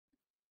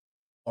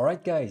All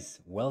right, guys,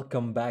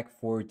 welcome back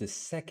for the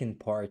second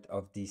part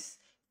of this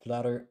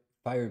Flutter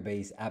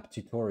Firebase app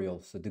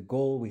tutorial. So the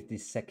goal with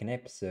this second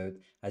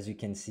episode, as you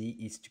can see,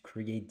 is to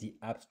create the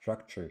app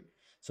structure.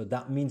 So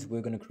that means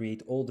we're going to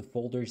create all the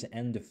folders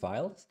and the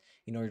files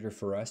in order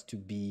for us to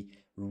be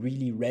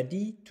really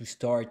ready to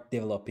start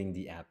developing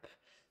the app.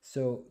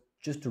 So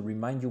just to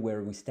remind you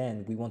where we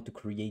stand, we want to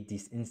create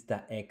this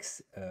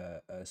InstaX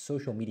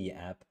social media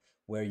app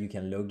where you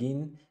can log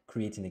in,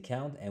 create an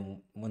account,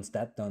 and once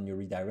that's done, you're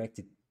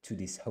redirected to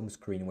this home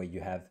screen where you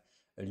have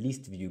a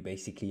list view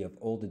basically of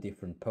all the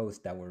different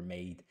posts that were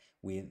made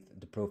with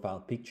the profile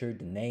picture,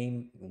 the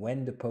name,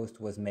 when the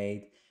post was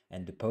made,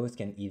 and the post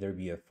can either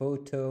be a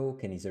photo,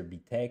 can either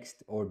be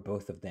text, or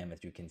both of them,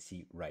 as you can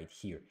see right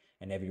here.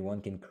 And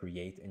everyone can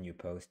create a new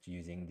post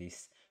using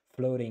this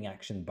floating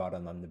action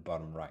button on the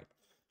bottom right.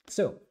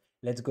 So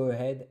let's go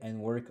ahead and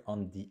work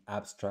on the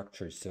app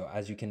structure. So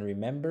as you can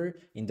remember,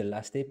 in the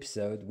last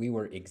episode, we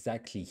were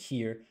exactly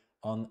here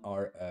on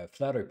our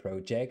Flutter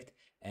project.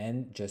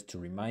 And just to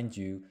remind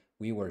you,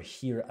 we were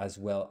here as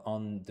well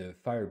on the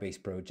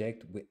Firebase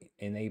project,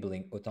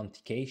 enabling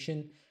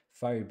authentication,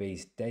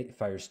 Firebase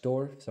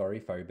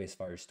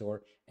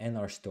Firestore, and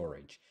our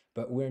storage.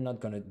 But we're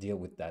not going to deal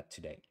with that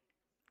today.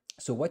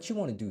 So what you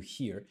want to do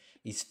here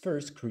is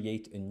first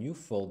create a new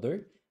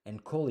folder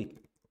and call it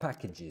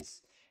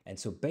packages. And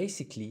so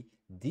basically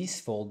this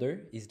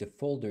folder is the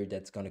folder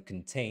that's going to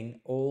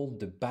contain all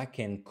the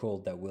backend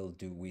code that we'll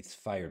do with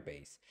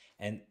Firebase,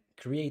 and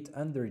create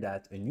under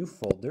that a new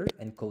folder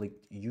and call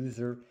it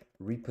user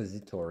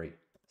repository.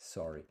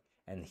 Sorry.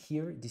 And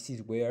here, this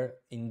is where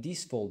in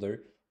this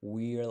folder,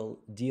 we'll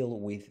deal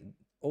with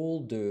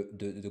all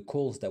the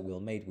calls that we'll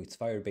made with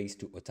Firebase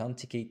to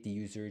authenticate the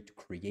user, to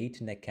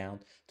create an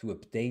account, to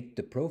update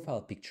the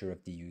profile picture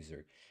of the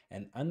user.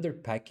 And under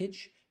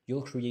package,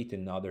 you'll create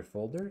another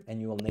folder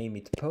and you'll name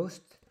it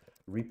post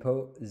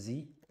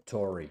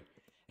repository.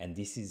 And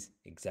this is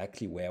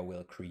exactly where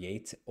we'll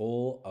create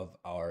all of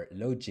our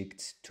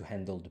logics to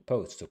handle the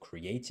post. So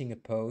creating a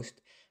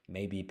post,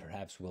 maybe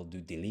perhaps we'll do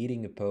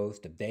deleting a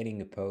post, updating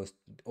a post,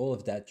 all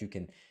of that you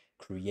can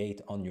create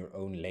on your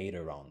own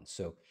later on.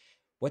 So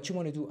what you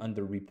want to do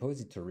under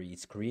repository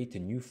is create a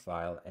new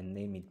file and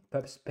name it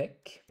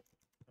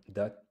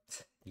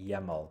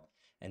pubspec.yaml.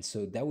 And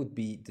so that would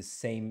be the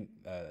same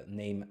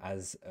name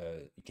as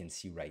you can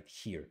see right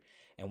here.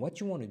 And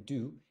what you want to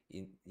do,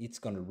 it's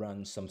going to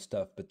run some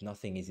stuff, but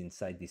nothing is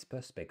inside this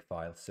pubspec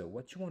file. So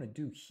what you want to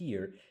do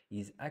here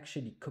is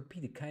actually copy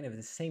the kind of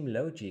the same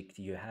logic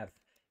you have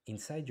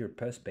inside your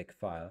pubspec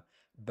file,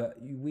 but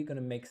we're going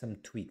to make some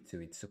tweak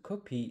to it. So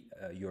copy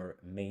your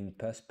main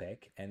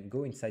pubspec and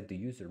go inside the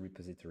user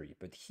repository.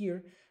 But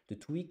here, the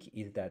tweak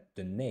is that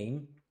the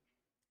name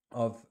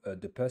of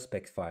the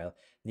pubspec file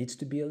needs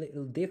to be a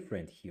little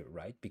different here,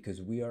 right?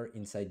 Because we are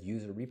inside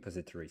user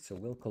repository. So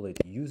we'll call it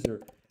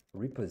user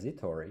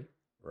repository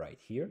right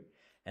here.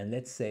 And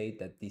let's say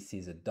that this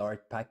is a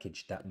Dart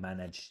package that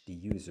manages the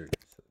user.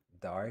 So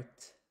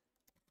Dart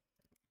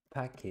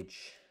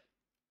package,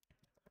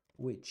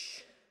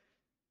 which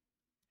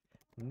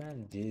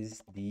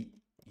manages the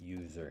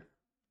user,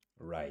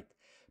 right?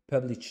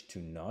 Publish to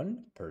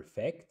none,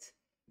 perfect.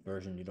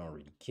 Version you don't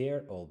really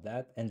care, all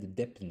that. And the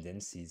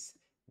dependencies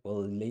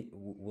will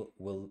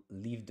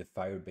leave the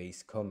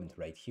Firebase comment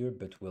right here,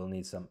 but we'll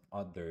need some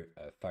other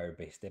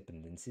Firebase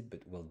dependency,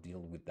 but we'll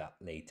deal with that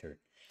later.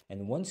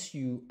 And once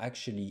you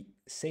actually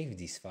save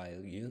this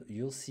file,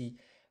 you'll see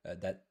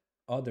that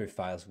other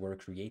files were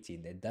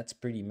created, and that's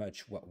pretty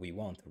much what we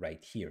want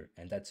right here,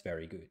 and that's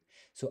very good.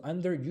 So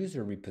under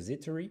user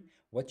repository,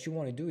 what you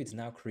want to do is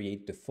now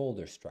create the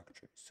folder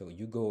structure. So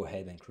you go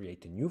ahead and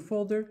create a new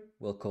folder.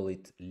 We'll call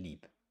it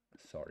lib.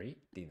 Sorry,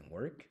 didn't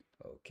work.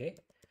 Okay,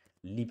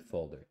 lib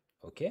folder.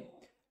 Okay,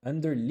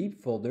 under lib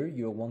folder,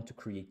 you'll want to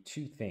create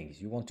two things.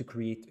 You want to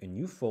create a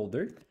new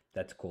folder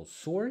that's called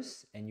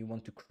source, and you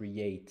want to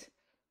create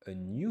a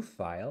new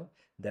file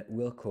that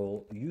we'll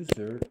call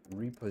user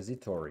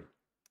repository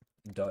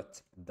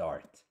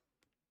 .dart.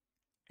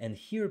 And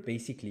here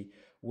basically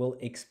we'll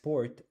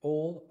export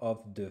all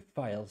of the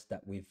files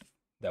that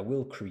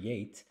we'll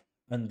create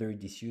under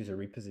this user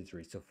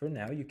repository. So for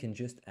now you can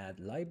just add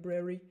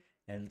library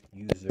and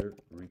user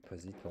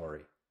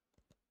repository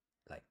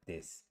like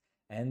this,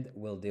 and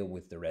we'll deal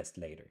with the rest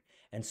later.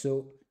 And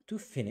so to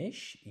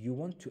finish, you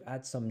want to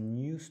add some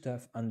new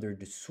stuff under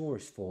the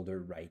source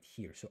folder right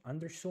here. So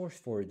under source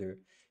folder,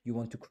 you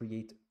want to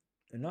create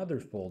another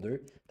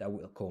folder that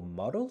we'll call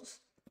models,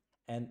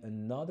 and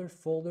another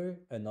folder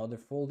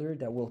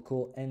that we'll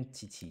call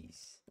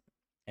entities.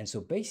 And so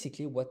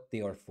basically what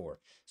they are for.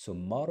 So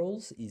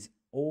models is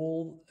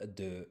all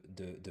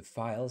the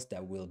files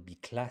that will be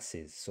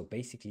classes. So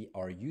basically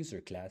our user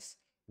class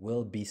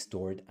will be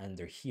stored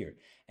under here.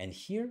 And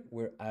here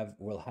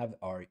we'll have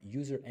our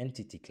user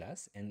entity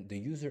class, and the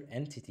user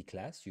entity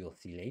class you'll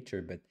see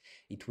later, but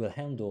it will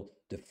handle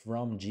the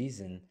from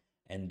JSON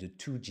and the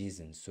to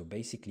JSON. So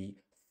basically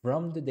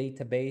from the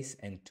database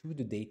and to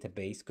the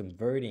database,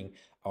 converting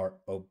our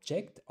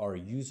object, our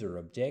user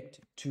object,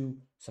 to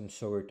some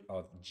sort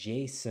of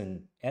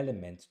JSON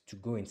element to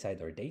go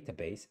inside our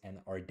database. And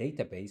our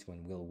database,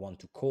 when we'll want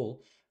to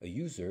call a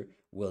user,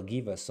 will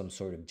give us some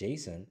sort of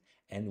JSON,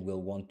 and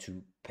we'll want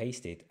to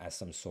paste it as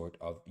some sort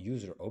of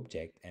user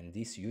object. And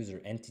this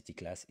user entity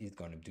class is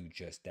going to do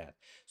just that.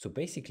 So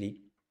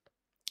basically,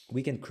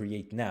 we can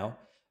create now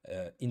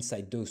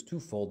inside those two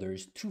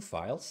folders, two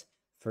files.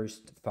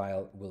 First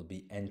file will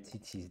be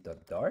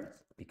entities.dart,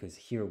 because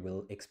here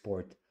we'll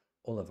export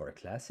all of our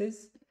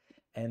classes,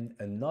 and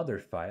another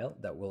file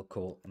that we'll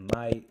call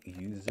my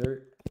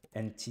user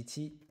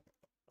entity.dart.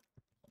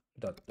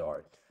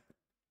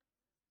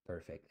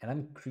 Perfect. And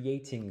I'm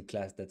creating a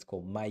class that's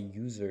called my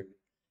user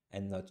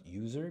and not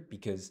user,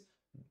 because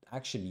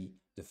actually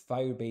the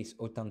Firebase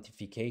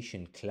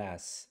authentication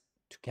class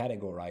to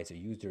categorize a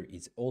user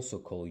is also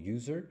called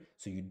user.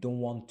 So you don't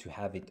want to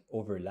have it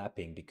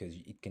overlapping, because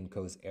it can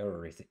cause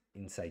errors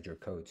inside your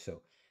code.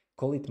 So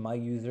call it my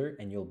user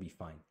and you'll be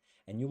fine.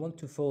 And you want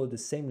to follow the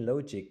same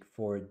logic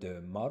for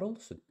the model.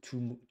 So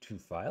two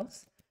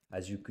files,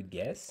 as you could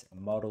guess,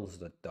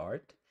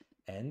 models.dart,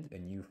 and a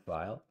new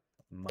file,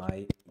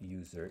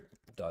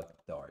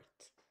 myuser.dart.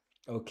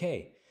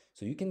 Okay,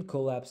 so you can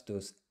collapse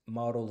those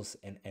models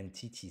and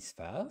entities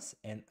files,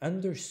 and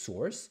under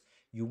source,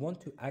 you want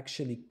to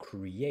actually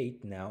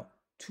create now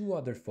two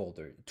other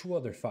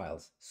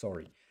files,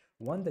 sorry.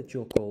 One that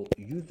you'll call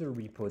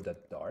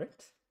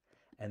userrepo.dart,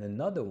 and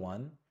another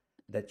one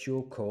that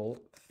you'll call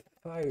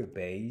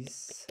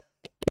Firebase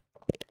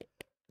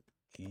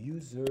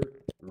user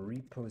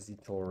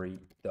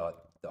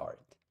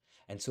repository.dart.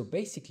 And so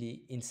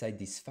basically inside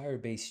this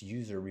Firebase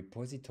user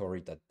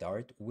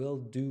repository.dart, we'll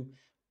do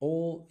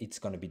all, it's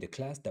going to be the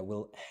class that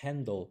will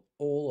handle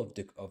all of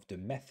the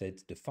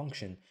methods, the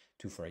function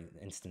to, for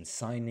instance,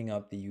 signing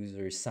up the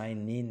user,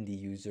 sign in the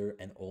user,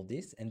 and all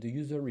this. And the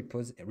user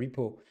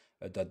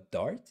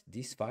repo.dart,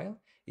 this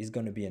file, is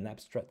going to be an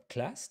abstract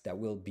class that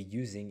we'll be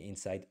using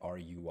inside our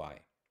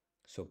UI.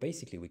 So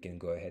basically we can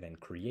go ahead and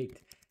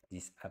create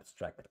this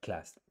abstract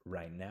class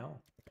right now.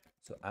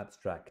 So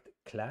abstract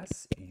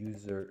class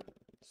user,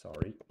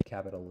 sorry,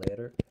 capital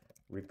letter,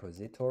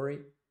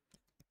 repository,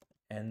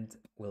 and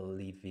we'll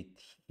leave it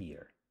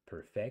here.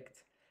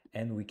 Perfect.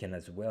 And we can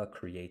as well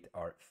create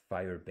our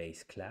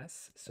Firebase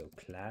class. So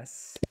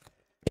class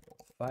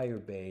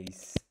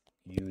Firebase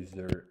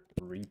user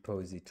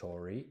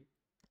repository,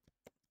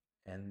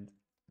 and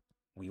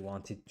we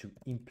wanted to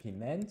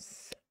implement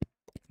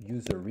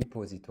user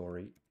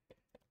repository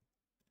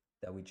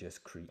that we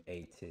just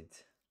created.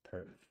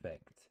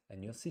 Perfect.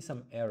 And you'll see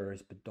some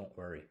errors, but don't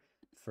worry.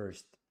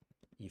 First,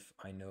 if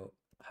I know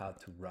how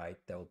to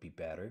write, that will be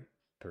better.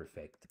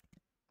 Perfect.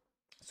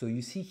 So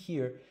you see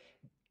here,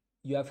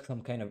 you have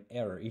some kind of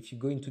error. If you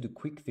go into the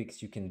quick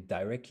fix, you can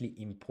directly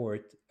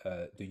import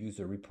the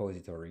user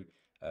repository,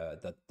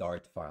 that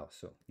Dart file.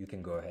 So you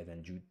can go ahead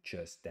and do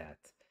just that.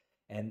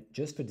 And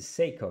just for the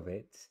sake of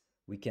it,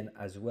 we can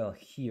as well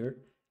here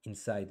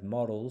inside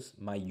models,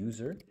 my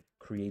user,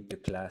 create the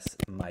class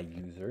my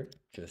user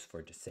just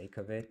for the sake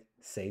of it,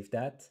 save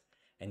that.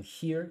 And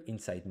here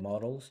inside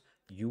models,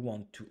 you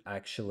want to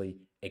actually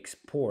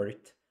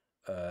export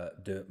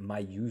the my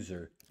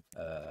user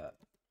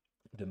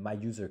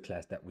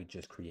class that we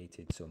just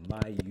created. So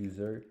my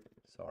user,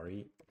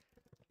 sorry,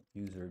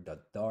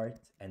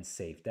 user.dart, and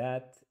save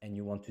that. And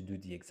you want to do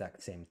the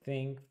exact same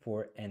thing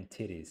for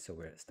entities. So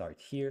we'll start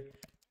here,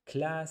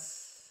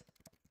 class,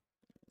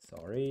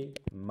 sorry,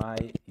 my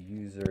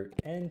user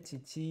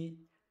entity,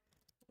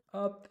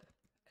 up,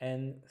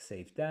 and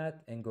save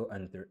that, and go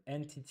under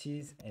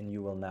entities, and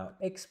you will now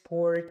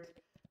export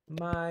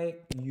my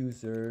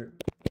user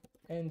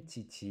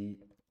entity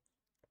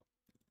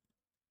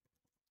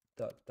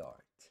 .dart.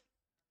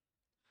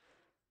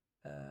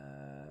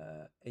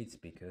 It's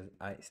because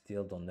I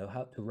still don't know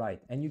how to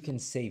write. And you can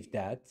save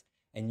that,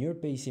 and you're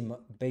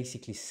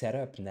basically set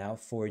up now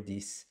for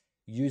this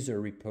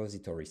user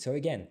repository. So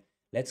again,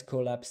 let's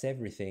collapse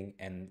everything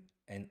and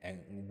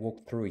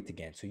walk through it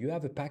again. So you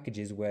have a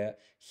packages where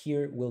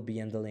here we'll be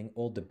handling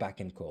all the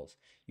backend calls.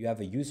 You have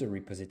a user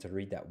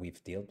repository that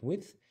we've dealt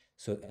with.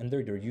 So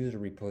under the user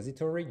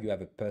repository, you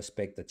have a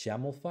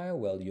perspect.yaml file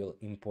where you'll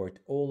import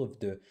all of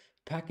the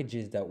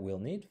packages that we'll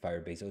need,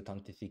 Firebase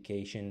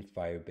authentication,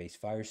 Firebase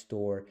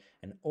Firestore,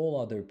 and all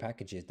other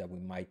packages that we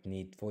might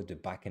need for the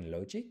backend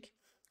logic.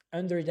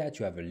 Under that,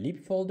 you have a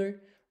lib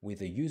folder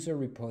with a user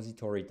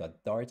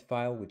repository.dart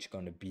file, which is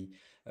going to be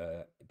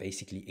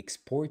basically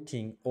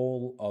exporting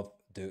all of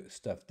the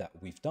stuff that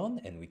we've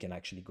done, and we can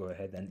actually go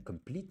ahead and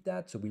complete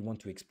that. So we want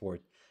to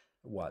export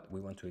what?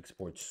 We want to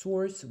export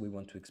source, we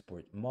want to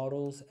export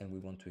models, and we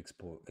want to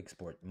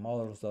export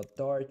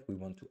models.dart. We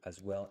want to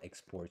as well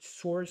export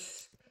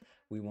source.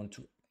 We want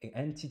to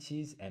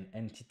entities and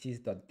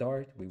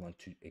entities.dart. We want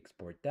to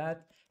export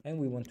that, and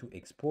we want to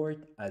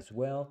export as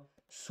well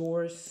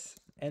source,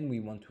 and we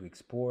want to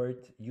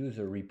export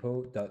user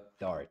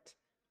repo.dart.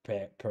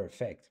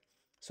 Perfect.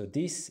 So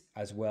this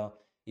as well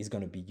is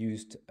going to be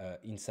used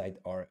inside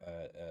our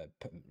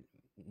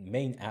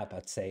main app,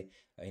 I'd say,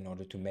 in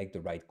order to make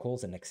the right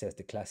calls and access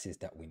the classes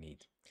that we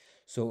need.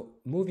 So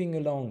moving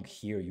along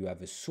here, you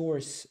have a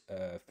source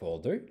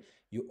folder.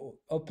 You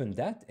open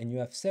that and you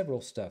have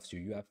several stuff. So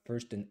you have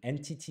first an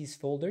entities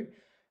folder.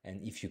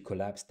 And if you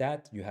collapse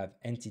that, you have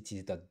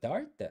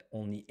entities.dart that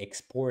only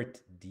export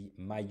the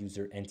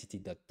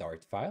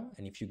myuserentity.dart file.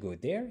 And if you go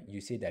there, you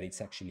see that it's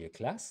actually a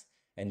class.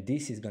 And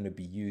this is going to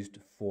be used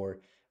for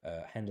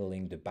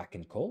handling the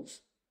backend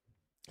calls,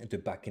 the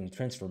backend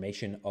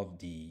transformation of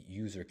the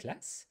user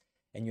class.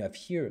 And you have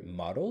here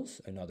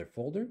models, another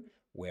folder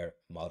where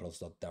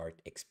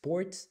models.dart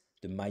exports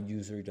the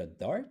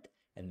myuser.dart,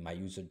 and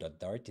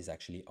myuser.dart is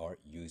actually our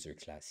user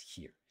class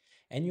here.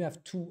 And you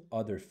have two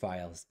other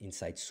files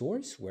inside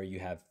source where you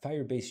have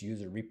Firebase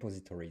user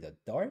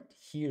repository.dart.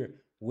 Here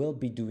we'll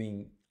be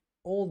doing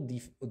all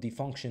the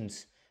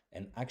functions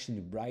and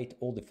actually write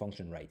all the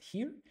function right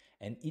here.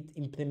 And it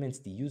implements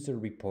the user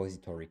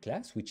repository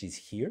class, which is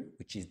here,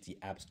 which is the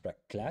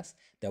abstract class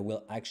that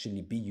we'll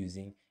actually be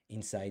using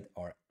inside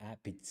our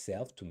app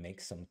itself to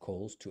make some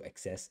calls to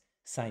access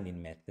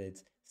sign-in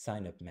methods,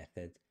 sign-up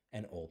methods,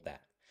 and all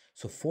that.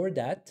 So for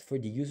that, for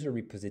the user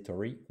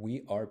repository,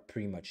 we are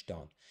pretty much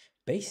done.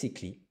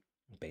 Basically,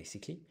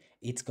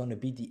 it's going to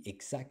be the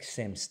exact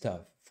same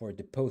stuff for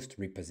the post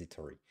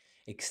repository,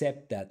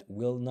 except that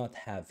we'll not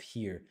have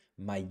here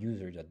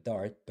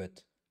myuser.dart,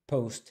 but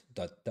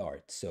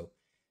post.dart. So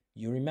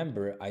you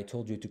remember I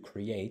told you to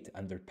create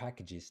under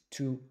packages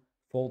two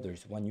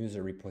folders, one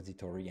user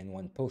repository and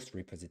one post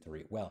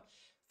repository. Well,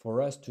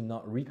 for us to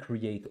not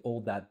recreate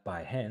all that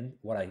by hand,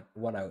 what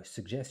I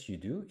suggest you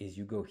do is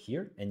you go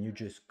here and you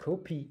just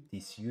copy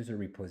this user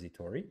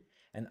repository,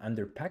 and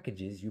under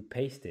packages you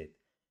paste it.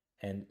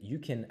 And you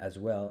can as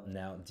well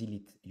now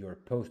delete your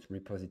post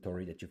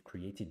repository that you've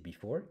created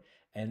before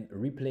and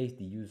replace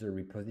the user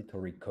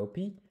repository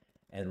copy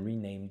and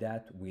rename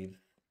that with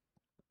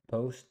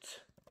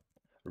post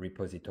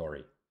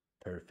repository.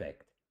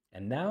 Perfect.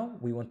 And now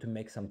we want to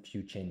make some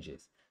few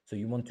changes. So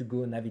you want to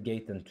go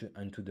navigate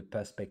onto the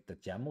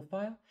prospect.yaml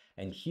file,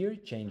 and here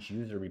change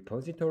user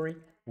repository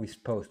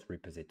with post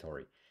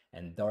repository,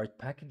 and Dart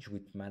package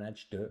would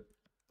manage the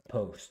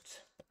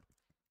posts.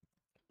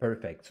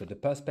 Perfect. So the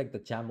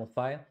prospect.yaml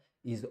file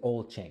is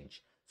all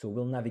changed. So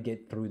we'll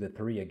navigate through the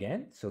three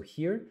again. So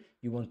here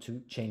you want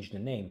to change the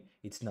name.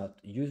 It's not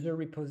user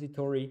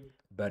repository,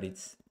 but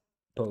it's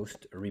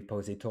post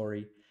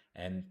repository.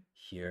 And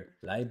here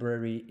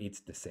library,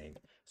 it's the same.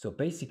 So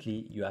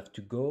basically you have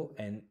to go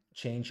and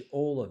change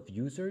all of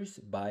users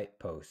by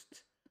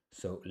post.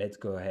 So let's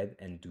go ahead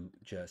and do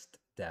just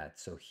that.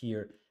 So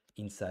here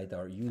inside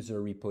our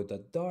user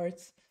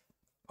repo.darts,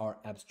 our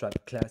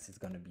abstract class is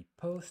going to be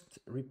post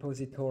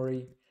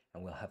repository,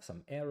 and we'll have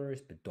some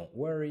errors, but don't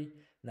worry.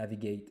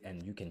 Navigate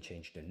and you can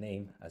change the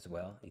name as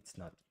well. It's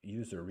not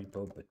user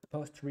repo, but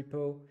post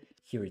repo.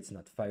 Here it's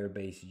not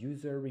Firebase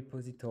user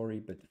repository,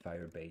 but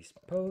Firebase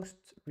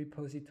post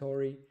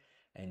repository,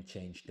 and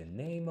change the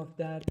name of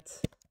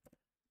that.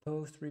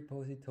 Post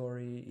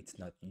repository, it's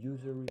not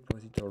user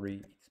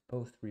repository, it's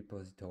post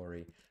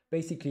repository.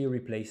 Basically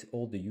replace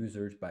all the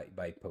users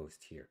by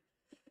post here.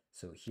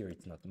 So here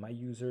it's not my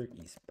user,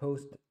 is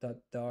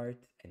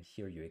post.dart, and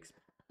here you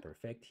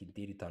perfect, he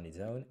did it on his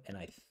own, and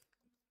I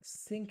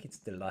think it's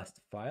the last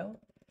file,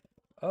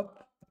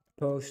 up,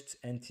 post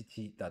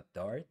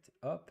entity.dart,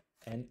 up,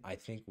 and I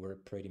think we're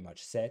pretty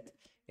much set,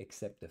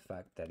 except the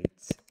fact that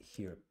it's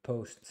here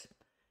post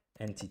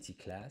entity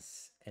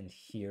class, and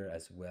here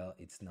as well,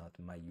 it's not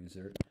my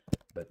user,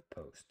 but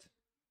post.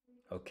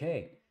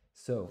 Okay,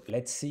 so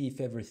let's see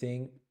if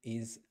everything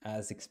is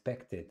as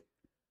expected.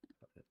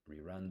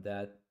 Rerun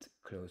that,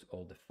 close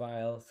all the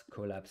files,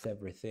 collapse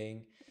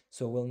everything.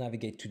 So we'll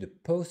navigate to the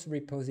post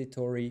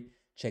repository,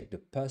 check the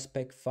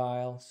prospect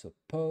file. So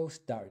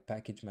post, Dart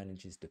package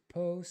manages the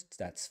posts,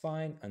 that's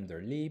fine.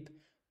 Under lib,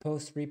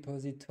 post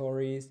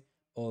repositories,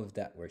 all of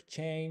that were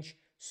changed.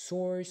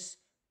 Source,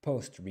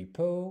 post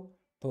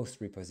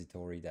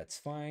repository, that's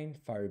fine.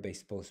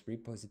 Firebase post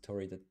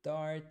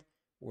repository.dart,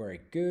 we're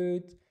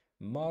good.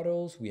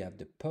 Models, we have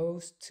the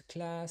post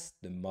class,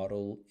 the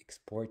model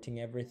exporting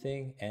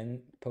everything,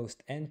 and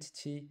post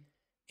entity,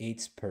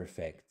 it's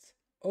perfect.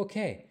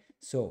 Okay,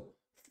 so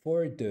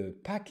for the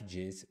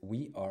packages,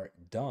 we are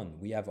done.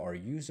 We have our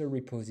user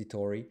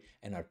repository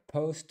and our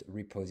post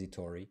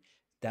repository.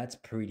 That's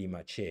pretty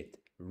much it.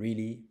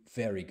 Really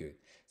very good.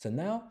 So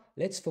now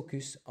let's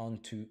focus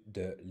onto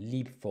the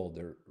lib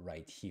folder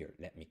right here.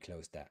 Let me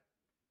close that.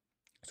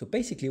 So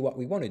basically what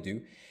we want to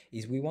do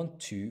is we want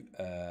to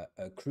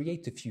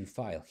create a few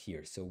files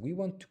here. So we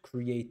want to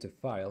create a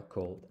file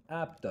called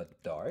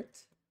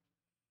app.dart,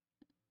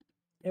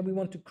 and we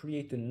want to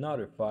create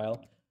another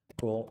file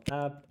called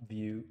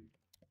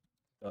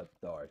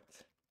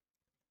appview.dart.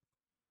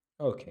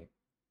 Okay,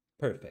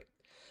 perfect.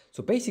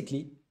 So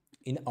basically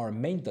in our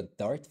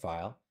main.dart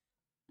file,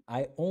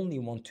 I only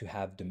want to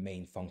have the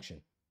main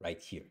function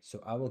right here. So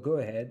I will go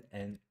ahead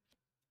and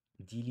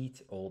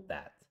delete all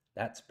that.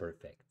 That's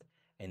perfect.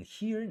 And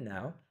here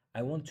now,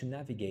 I want to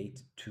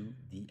navigate to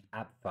the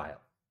app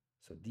file.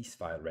 So this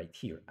file right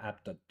here,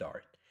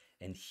 app.dart.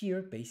 And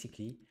here,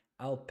 basically,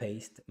 I'll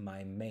paste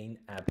my main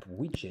app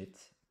widget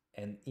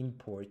and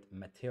import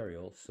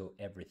material so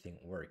everything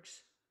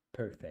works.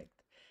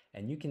 Perfect.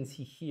 And you can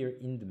see here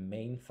in the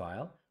main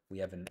file, we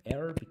have an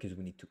error because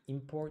we need to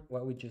import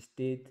what we just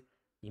did,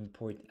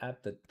 import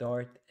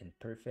app.dart, and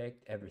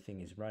perfect,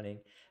 everything is running.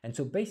 And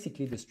so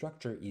basically the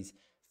structure is,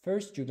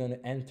 first you're going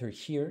to enter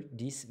here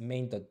this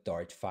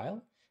main.dart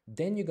file,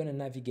 then you're going to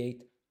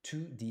navigate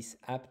to this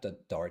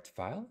app.dart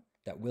file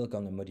that we're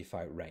going to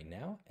modify right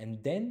now,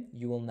 and then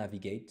you will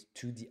navigate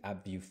to the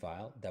app view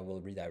file that will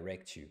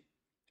redirect you.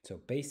 So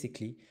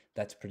basically,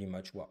 that's pretty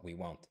much what we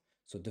want.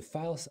 So the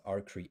files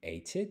are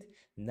created.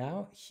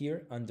 Now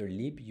here under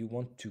lib, you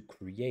want to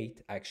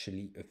create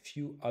actually a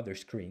few other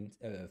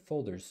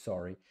folders,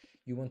 sorry.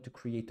 You want to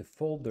create a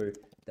folder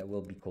that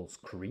will be called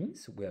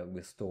screens, where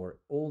we'll store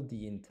all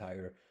the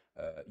entire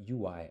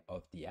UI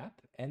of the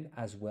app, and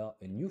as well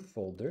a new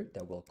folder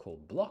that we'll call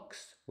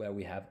blocks, where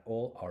we have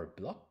all our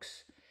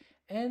blocks.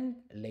 And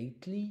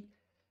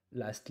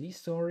lastly,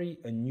 sorry,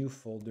 a new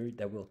folder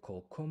that we'll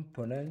call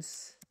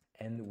components,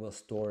 and we'll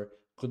store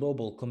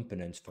global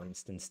components, for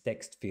instance,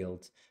 text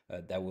fields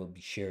that will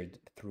be shared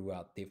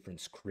throughout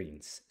different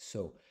screens.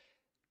 So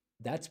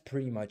that's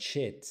pretty much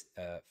it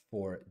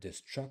for the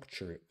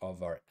structure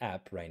of our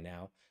app right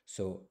now.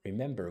 So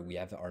remember, we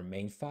have our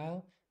main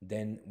file,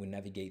 then we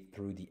navigate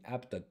through the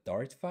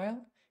app.dart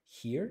file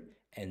here,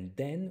 and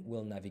then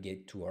we'll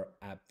navigate to our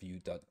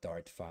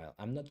appview.dart file.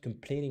 I'm not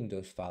completing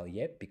those files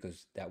yet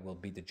because that will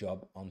be the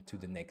job onto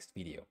the next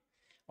video.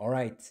 All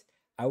right,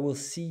 I will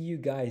see you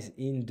guys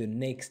in the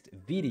next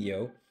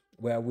video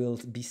where we'll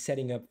be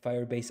setting up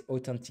Firebase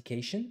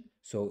authentication.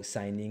 So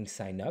sign in,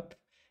 sign up,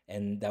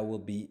 and that will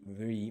be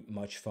very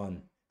much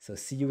fun. So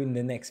see you in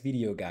the next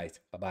video, guys.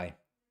 Bye-bye.